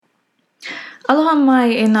Aloha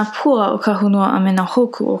mai e nā pua o ka hunua a me nā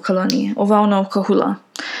hoku o ka lani, o wau no Kahula.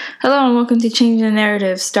 Hello and welcome to Change the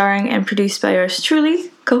Narrative, starring and produced by yours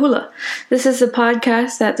truly, Kahula. This is a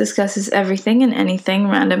podcast that discusses everything and anything,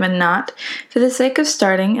 random and not, for the sake of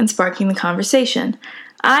starting and sparking the conversation.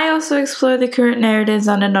 I also explore the current narratives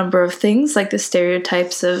on a number of things, like the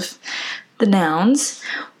stereotypes of the nouns,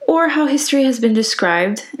 or how history has been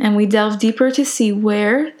described, and we delve deeper to see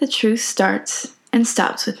where the truth starts and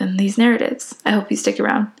stops within these narratives. I hope you stick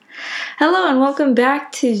around. Hello and welcome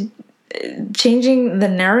back to Changing the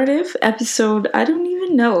Narrative, episode, I don't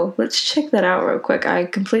even know. Let's check that out real quick. I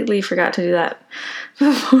completely forgot to do that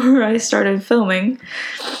before I started filming,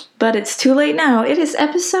 but it's too late now. It is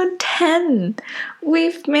episode 10.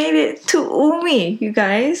 We've made it to Umi, you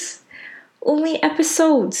guys. Umi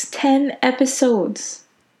episodes, 10 episodes.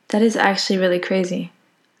 That is actually really crazy,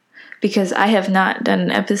 because I have not done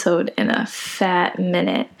an episode in a fat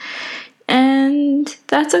minute. And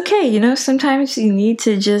that's okay, you know, sometimes you need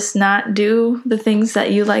to just not do the things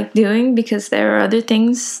that you like doing because there are other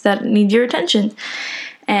things that need your attention.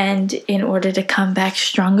 And in order to come back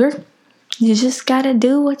stronger, you just gotta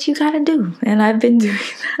do what you gotta do. And I've been doing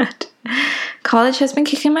that. College has been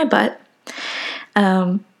kicking my butt,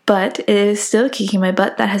 but it is still kicking my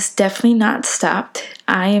butt. That has definitely not stopped.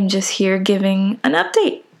 I am just here giving an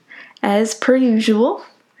update, as per usual,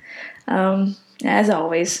 as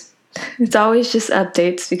always. It's always just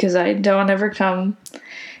updates because I don't ever come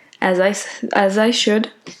as I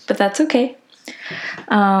should, but that's okay.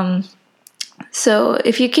 So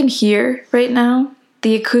if you can hear right now,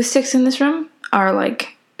 the acoustics in this room are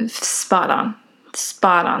like spot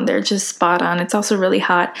on. They're just spot on. It's also really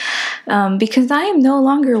hot because I am no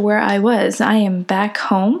longer where I was. I am back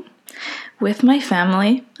home with my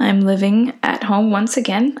family. I'm living at home once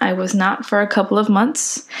again. I was not for a couple of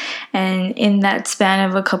months, and in that span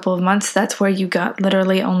of a couple of months, that's where you got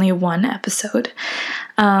literally only one episode.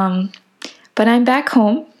 But I'm back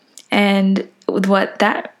home, and what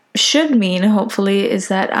that should mean, hopefully, is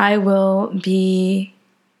that I will be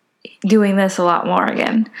doing this a lot more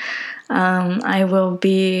again. I will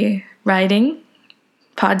be writing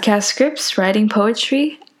podcast scripts, writing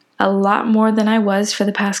poetry, a lot more than I was for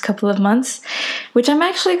the past couple of months, which I'm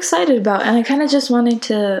actually excited about. And I kind of just wanted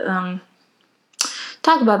to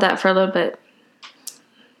talk about that for a little bit.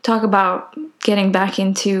 Talk about getting back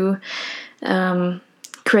into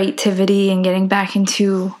creativity and getting back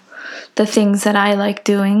into the things that I like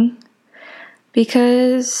doing,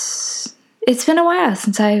 because it's been a while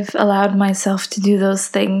since I've allowed myself to do those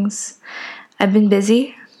things. I've been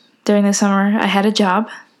busy during the summer. I had a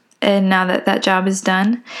job. And now that that job is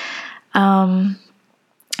done,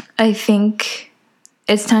 I think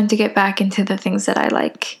it's time to get back into the things that I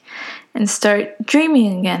like and start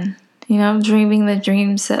dreaming again. You know, dreaming the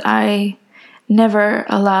dreams that I never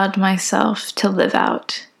allowed myself to live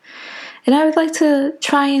out. And I would like to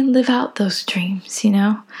try and live out those dreams, you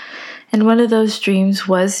know. And one of those dreams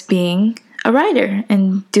was being a writer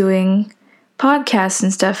and doing podcasts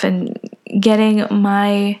and stuff and getting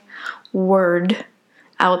my word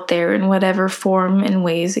out there in whatever form and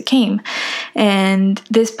ways it came. And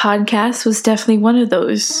this podcast was definitely one of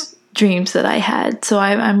those dreams that I had. So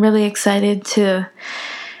I'm really excited to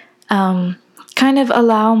kind of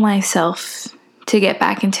allow myself to get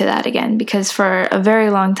back into that again, because for a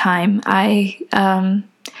very long time I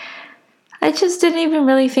just didn't even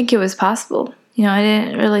really think it was possible. You know, I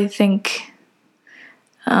didn't really think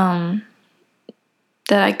that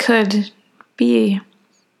I could be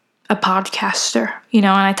a podcaster, you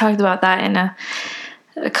know, and I talked about that in a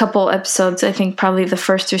couple episodes. I think probably the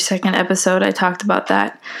first or second episode I talked about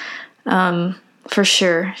that for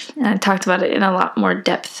sure. And I talked about it in a lot more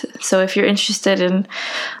depth. So if you're interested in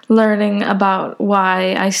learning about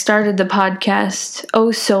why I started the podcast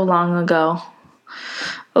so long ago,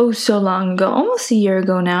 almost a year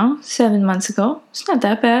ago now, 7 months ago. It's not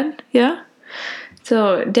that bad, yeah?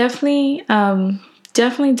 So definitely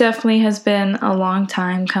has been a long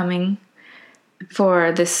time coming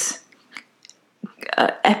for this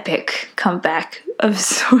epic comeback of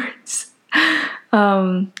sorts.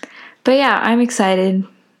 But yeah, I'm excited.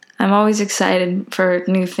 I'm always excited for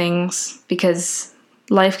new things because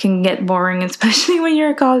life can get boring, especially when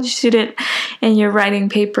you're a college student and you're writing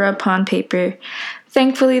paper upon paper.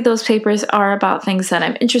 Thankfully, those papers are about things that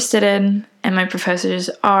I'm interested in, and my professors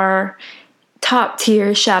are top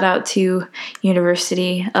tier. Shout out to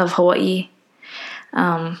University of Hawaii.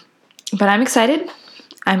 But I'm excited.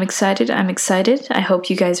 I'm excited. I hope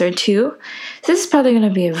you guys are too. This is probably going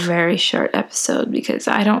to be a very short episode because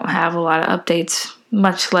I don't have a lot of updates,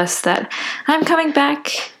 much less that I'm coming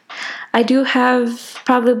back I do have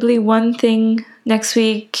probably one thing next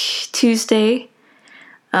week, Tuesday,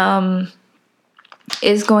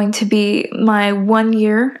 is going to be my 1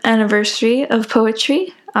 year anniversary of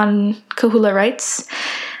poetry on Kahula Writes.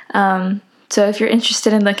 So if you're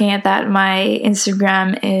interested in looking at that, my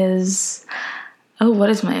Instagram is... Oh, what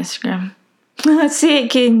is my Instagram? Let's see.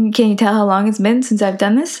 Can you tell how long it's been since I've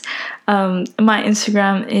done this? My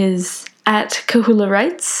Instagram is at Kahula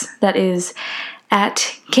Writes. That is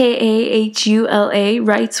at Kahula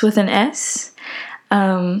Writes with an S.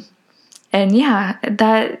 And yeah,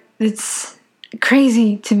 that it's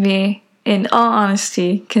crazy to me, in all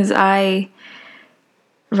honesty, because I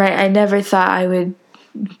never thought I would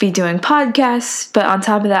be doing podcasts, but on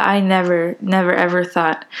top of that, I never ever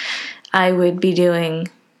thought I would be doing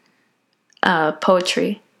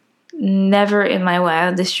poetry. Never in my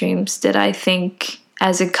wildest dreams did I think,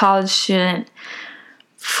 as a college student,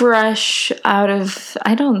 fresh out of,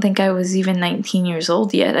 I don't think I was even 19 years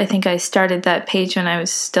old yet. I think I started that page when I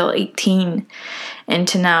was still 18, and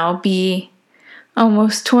to now be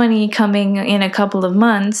almost 20, coming in a couple of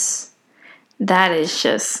months, that is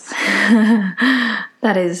just,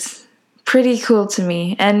 that is pretty cool to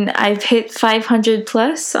me. And I've hit 500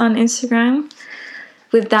 plus on Instagram.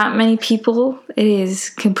 With that many people, it is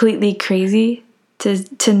completely crazy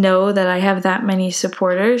to know that I have that many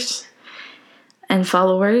supporters and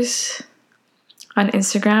followers on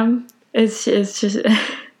Instagram. It's just,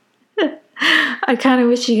 I kind of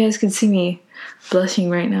wish you guys could see me blushing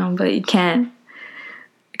right now, but you can't,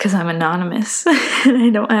 because I'm anonymous and I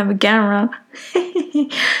don't have a camera.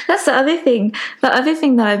 That's the other thing. The other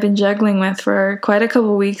thing that I've been juggling with for quite a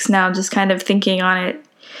couple weeks now, just kind of thinking on it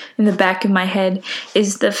in the back of my head,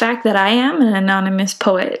 is the fact that I am an anonymous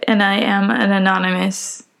poet and I am an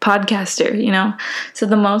anonymous podcaster, you know? So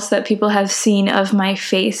the most that people have seen of my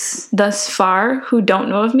face thus far who don't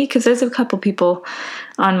know of me, because there's a couple people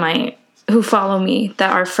who follow me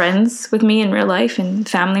that are friends with me in real life and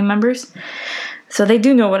family members. So they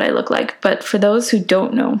do know what I look like. But for those who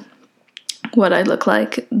don't know what I look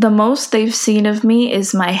like, the most they've seen of me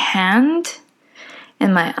is my hand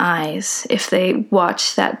and my eyes, if they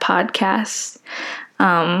watch that podcast.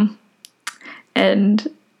 And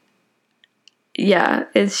yeah,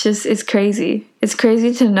 it's crazy. It's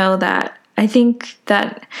crazy to know that. I think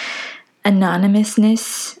that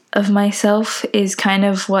anonymousness of myself is kind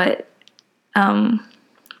of what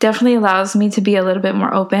definitely allows me to be a little bit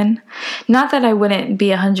more open. Not that I wouldn't be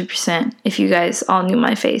 100% if you guys all knew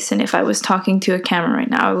my face, and if I was talking to a camera right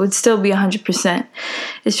now, I would still be 100%.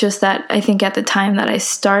 It's just that I think at the time that I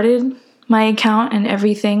started my account and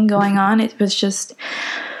everything going on, it was just,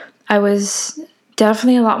 I was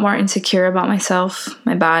definitely a lot more insecure about myself,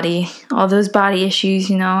 my body, all those body issues,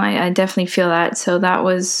 you know, I definitely feel that. So that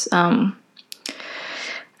was, I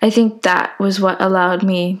think that was what allowed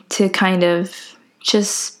me to kind of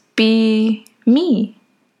just be me,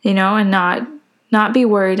 you know, and not be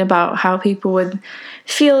worried about how people would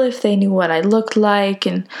feel if they knew what I looked like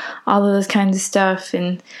and all of those kinds of stuff,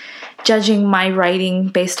 and judging my writing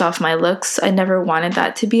based off my looks. I never wanted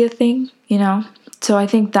that to be a thing, you know. So I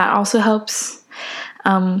think that also helps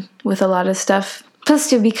with a lot of stuff.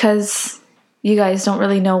 Plus, too, because you guys don't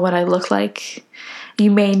really know what I look like.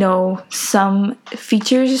 You may know some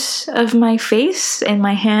features of my face and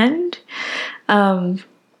my hand,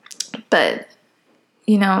 but,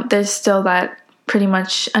 you know, there's still that pretty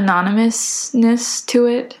much anonymousness to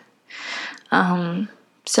it.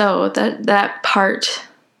 So that part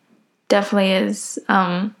definitely is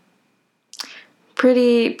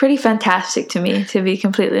pretty fantastic to me, to be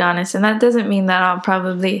completely honest. And that doesn't mean that I'll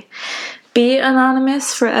probably be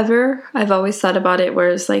anonymous forever. I've always thought about it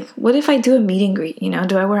where it's like, what if I do a meet and greet? You know,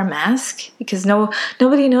 do I wear a mask? Because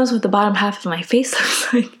nobody knows what the bottom half of my face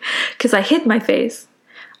looks like, because I hid my face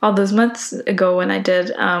all those months ago when I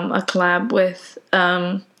did a collab with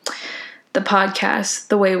the podcast,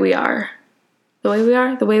 The Way We Are. The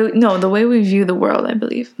Way We View the World, I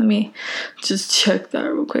believe. Let me just check that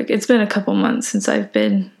real quick. It's been a couple months since I've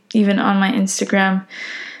been even on my Instagram,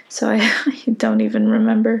 so I don't even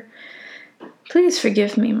remember. Please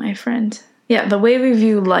forgive me, my friend. Yeah, The Way We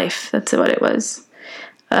View Life. That's what it was.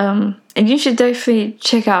 And you should definitely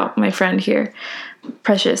check out my friend here,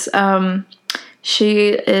 Precious. She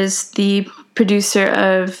is the producer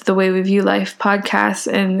of the Way We View Life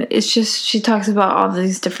podcast, and it's just, she talks about all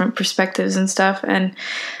these different perspectives and stuff, and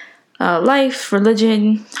life,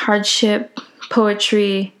 religion, hardship,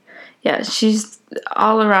 poetry. Yeah, she's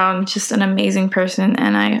all around just an amazing person,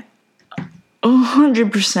 and I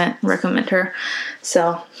 100% recommend her.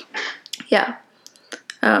 So yeah,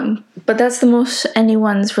 But that's the most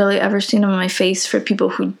anyone's really ever seen on my face for people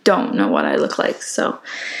who don't know what I look like. So,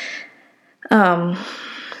 I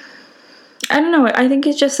don't know. I think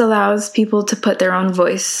it just allows people to put their own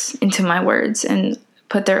voice into my words and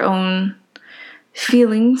put their own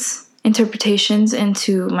feelings, interpretations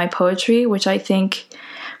into my poetry, which I think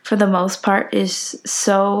for the most part is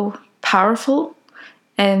so powerful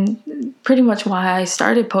and pretty much why I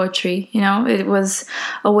started poetry. It was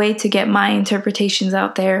a way to get my interpretations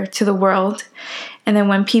out there to the world. And then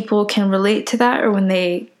when people can relate to that, or when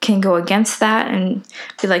they can go against that and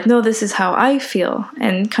be like, no, this is how I feel,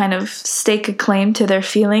 and kind of stake a claim to their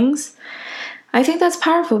feelings, I think that's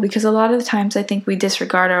powerful, because a lot of the times I think we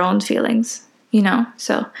disregard our own feelings,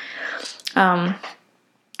 So I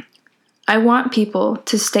want people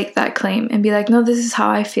to stake that claim and be like, no, this is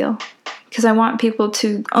how I feel. Because I want people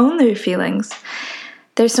to own their feelings.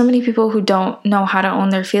 There's so many people who don't know how to own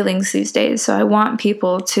their feelings these days. So I want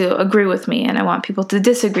people to agree with me, and I want people to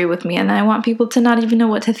disagree with me, and I want people to not even know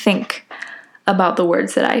what to think about the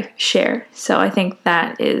words that I share. So I think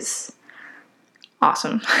that is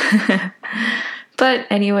awesome. But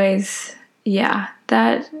anyways, yeah,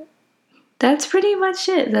 that's pretty much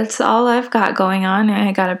it. That's all I've got going on.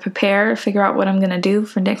 I got to figure out what I'm going to do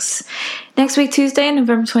for next week, Tuesday,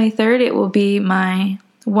 November 23rd. It will be my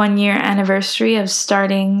 1-year anniversary of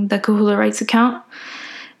starting the Kahula Writes account.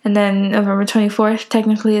 And then November 24th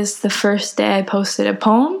technically is the first day I posted a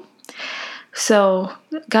poem. So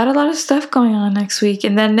got a lot of stuff going on next week.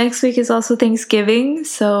 And then next week is also Thanksgiving.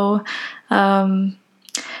 So trying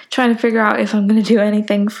to figure out if I'm going to do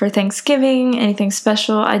anything for Thanksgiving, anything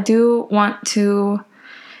special. I do want to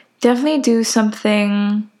definitely do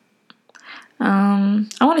something. I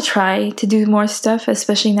want to try to do more stuff,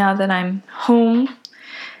 especially now that I'm home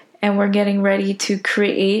and we're getting ready to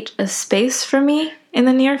create a space for me in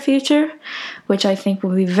the near future, which I think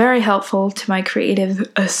will be very helpful to my creative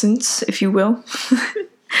essence, if you will.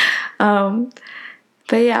 But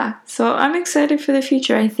yeah, so I'm excited for the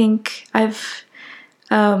future. I think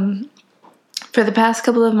for the past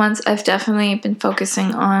couple of months, I've definitely been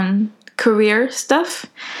focusing on career stuff,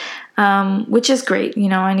 which is great.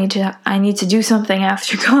 I need to do something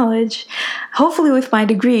after college, hopefully with my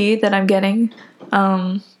degree that I'm getting.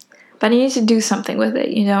 But I need to do something with it,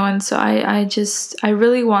 and so I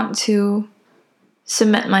really want to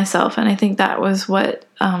cement myself, and I think that was what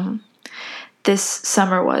this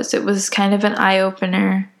summer was. It was kind of an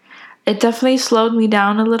eye-opener. It definitely slowed me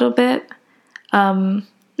down a little bit.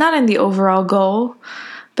 Not in the overall goal,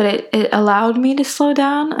 but it allowed me to slow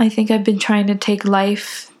down. I think I've been trying to take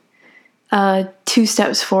life 2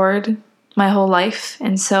 steps forward my whole life.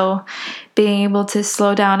 And so being able to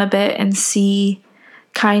slow down a bit and see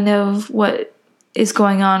kind of what is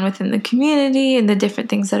going on within the community and the different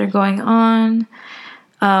things that are going on,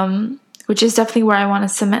 which is definitely where I want to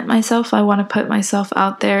cement myself. I want to put myself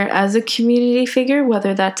out there as a community figure,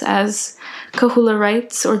 whether that's as Kahula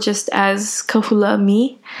Writes or just as Kahula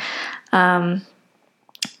me,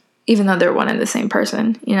 even though they're one and the same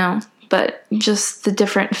person, but just the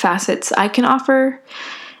different facets I can offer.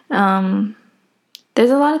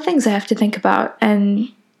 There's a lot of things I have to think about,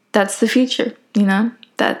 and that's the future,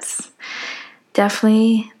 that's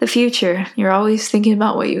definitely the future. You're always thinking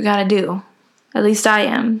about what you got to do. At least I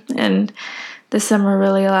am. And the summer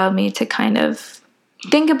really allowed me to kind of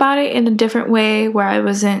think about it in a different way, where I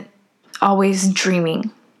wasn't always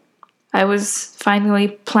dreaming. I was finally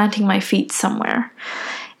planting my feet somewhere.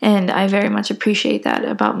 And I very much appreciate that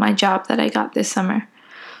about my job that I got this summer.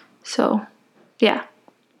 So, yeah.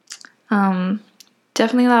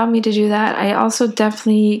 Definitely allowed me to do that. I also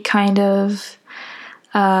definitely kind of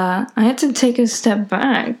I had to take a step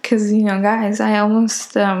back because, guys, I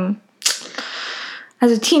almost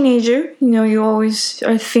as a teenager, you always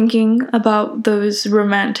are thinking about those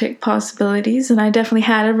romantic possibilities, and I definitely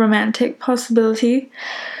had a romantic possibility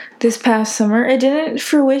this past summer. It didn't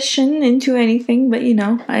fruition into anything, but,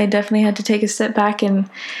 I definitely had to take a step back and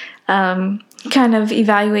kind of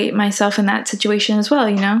evaluate myself in that situation as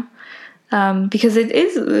well, because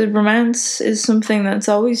romance is something that's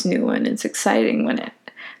always new, and it's exciting when it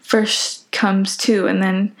first comes to, and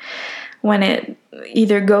then when it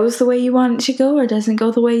either goes the way you want it to go or doesn't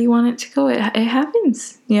go the way you want it to go, it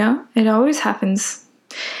happens, it always happens.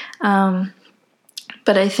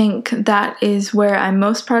 But I think that is where I'm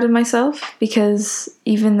most proud of myself, because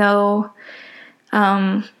even though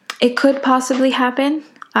it could possibly happen,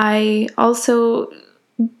 I also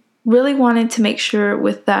really wanted to make sure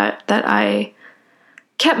with that I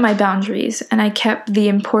kept my boundaries, and I kept the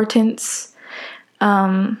importance,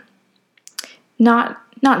 not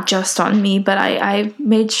just on me, but I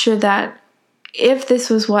made sure that if this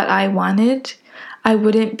was what I wanted, I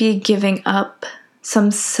wouldn't be giving up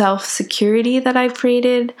some self-security that I've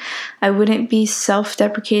created. I wouldn't be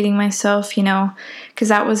self-deprecating myself, because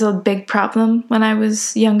that was a big problem when I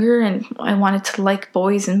was younger and I wanted to like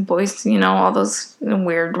boys and boys, all those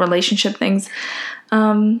weird relationship things.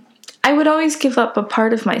 I would always give up a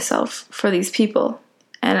part of myself for these people.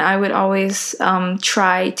 And I would always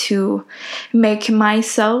try to make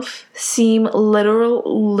myself seem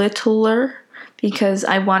littler, because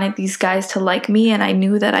I wanted these guys to like me and I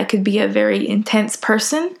knew that I could be a very intense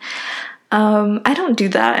person. I don't do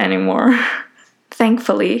that anymore,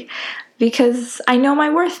 thankfully, because I know my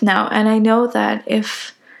worth now. And I know that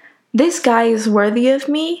if this guy is worthy of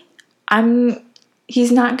me,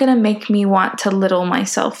 he's not going to make me want to little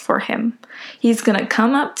myself for him. He's going to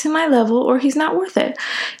come up to my level or he's not worth it,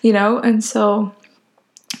 And so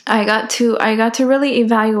I got to really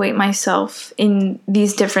evaluate myself in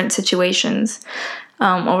these different situations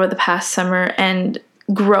over the past summer and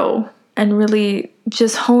grow and really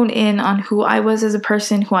just hone in on who I was as a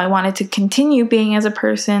person, who I wanted to continue being as a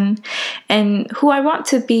person, and who I want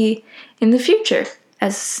to be in the future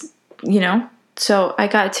So I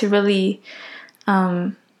got to really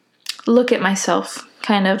look at myself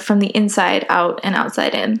kind of from the inside out and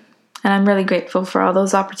outside in. And I'm really grateful for all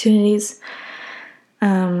those opportunities.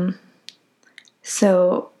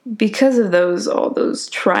 So because of all those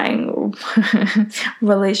trying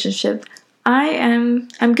relationships,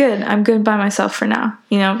 I'm good. I'm good by myself for now,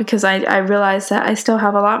 because I realize that I still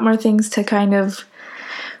have a lot more things to kind of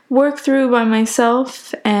work through by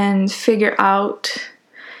myself and figure out,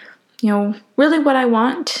 really what I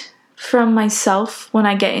want from myself when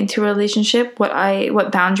I get into a relationship,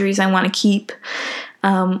 what boundaries I want to keep,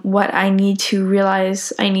 what I need to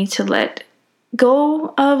realize I need to let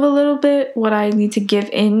go of a little bit, what I need to give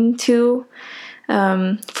in to.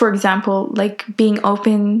 For example, like being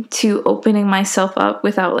open to opening myself up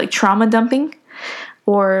without like trauma dumping,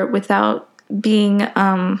 or without being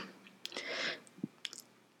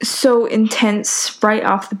so intense right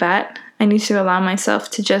off the bat. I need to allow myself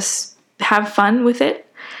to just have fun with it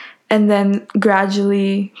and then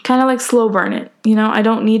gradually kind of like slow burn it. I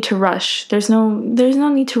don't need to rush. There's no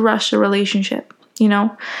need to rush a relationship,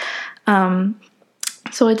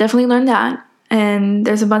 So I definitely learned that. And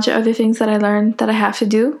there's a bunch of other things that I learned that I have to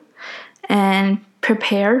do and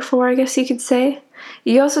prepare for, I guess you could say.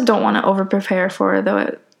 You also don't want to over prepare for it,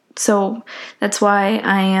 though. So that's why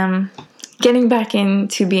I am getting back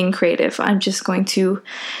into being creative. I'm just going to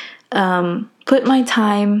put my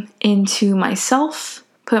time into myself,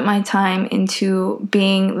 put my time into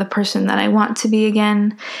being the person that I want to be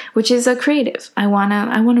again, which is a creative. I want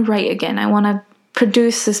to write again. I want to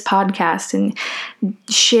produce this podcast and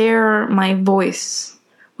share my voice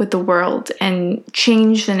with the world and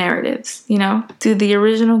change the narratives, do the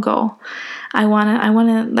original goal. I want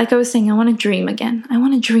to, like I was saying, I want to dream again. I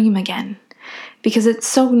want to dream again because it's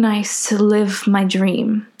so nice to live my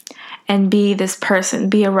dream and be this person,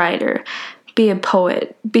 be a writer, be a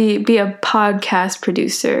poet, be a podcast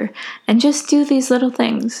producer, and just do these little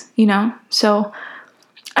things, So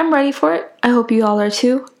I'm ready for it. I hope you all are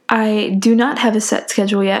too. I do not have a set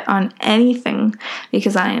schedule yet on anything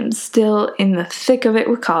because I am still in the thick of it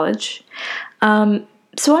with college.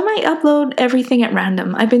 So I might upload everything at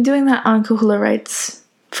random. I've been doing that on Kahula Writes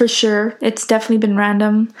for sure. It's definitely been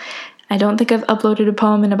random. I don't think I've uploaded a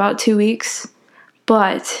poem in about 2 weeks,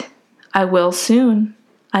 but I will soon.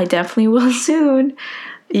 I definitely will soon.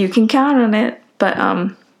 You can count on it. But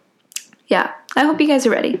yeah, I hope you guys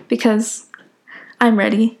are ready because I'm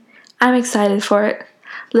ready. I'm excited for it.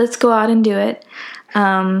 Let's go out and do it.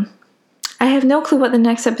 I have no clue what the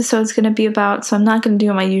next episode is going to be about, so I'm not going to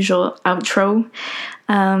do my usual outro.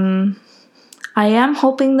 I am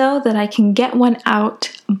hoping, though, that I can get one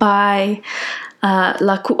out by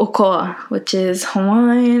Laku'okoa, which is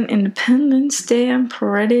Hawaiian Independence Day. I'm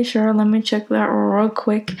pretty sure. Let me check that real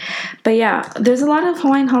quick. But yeah, there's a lot of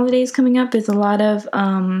Hawaiian holidays coming up. There's a lot of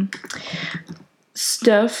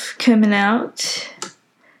stuff coming out.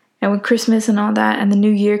 And with Christmas and all that, and the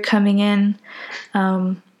new year coming in,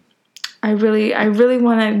 I really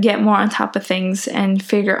want to get more on top of things and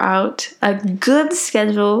figure out a good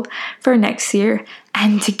schedule for next year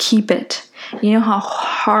and to keep it. You know how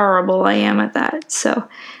horrible I am at that. So,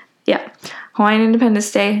 yeah, Hawaiian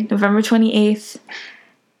Independence Day, November 28th,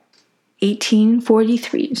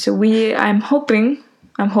 1843. So I'm hoping.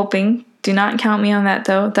 Do not count me on that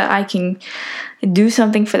though. That I can do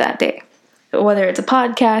something for that day. Whether it's a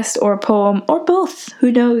podcast or a poem or both.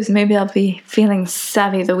 Who knows? Maybe I'll be feeling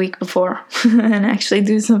savvy the week before and actually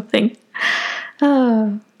do something.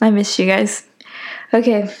 Oh, I miss you guys.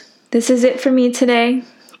 Okay, this is it for me today.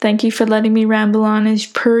 Thank you for letting me ramble on as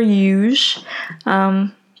per usual.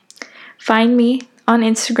 Find me on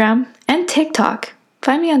Instagram and TikTok.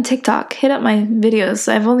 Find me on TikTok. Hit up my videos.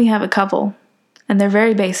 I've only have a couple, and they're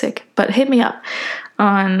very basic, but hit me up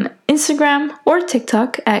on Instagram or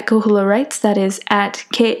TikTok at Kahula Writes. That is at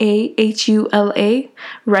Kahula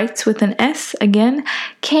Writes with an S. Again,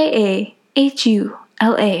 Kahula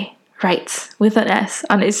Writes with an S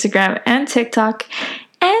on Instagram and TikTok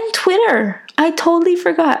and Twitter. I totally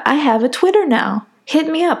forgot. I have a Twitter now. Hit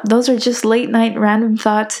me up. Those are just late night random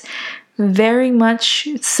thoughts. Very much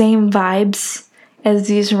same vibes as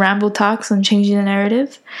these ramble talks on changing the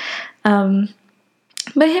narrative.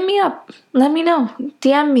 But hit me up. Let me know.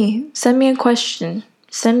 DM me. Send me a question.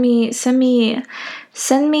 Send me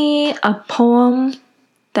a poem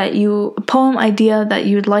idea that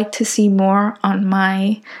you'd like to see more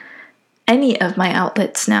on any of my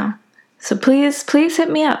outlets now. So please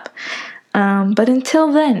hit me up. But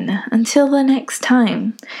until the next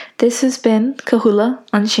time, this has been Kahula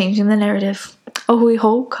on Changing the Narrative. Ohui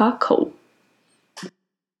ho ka ko.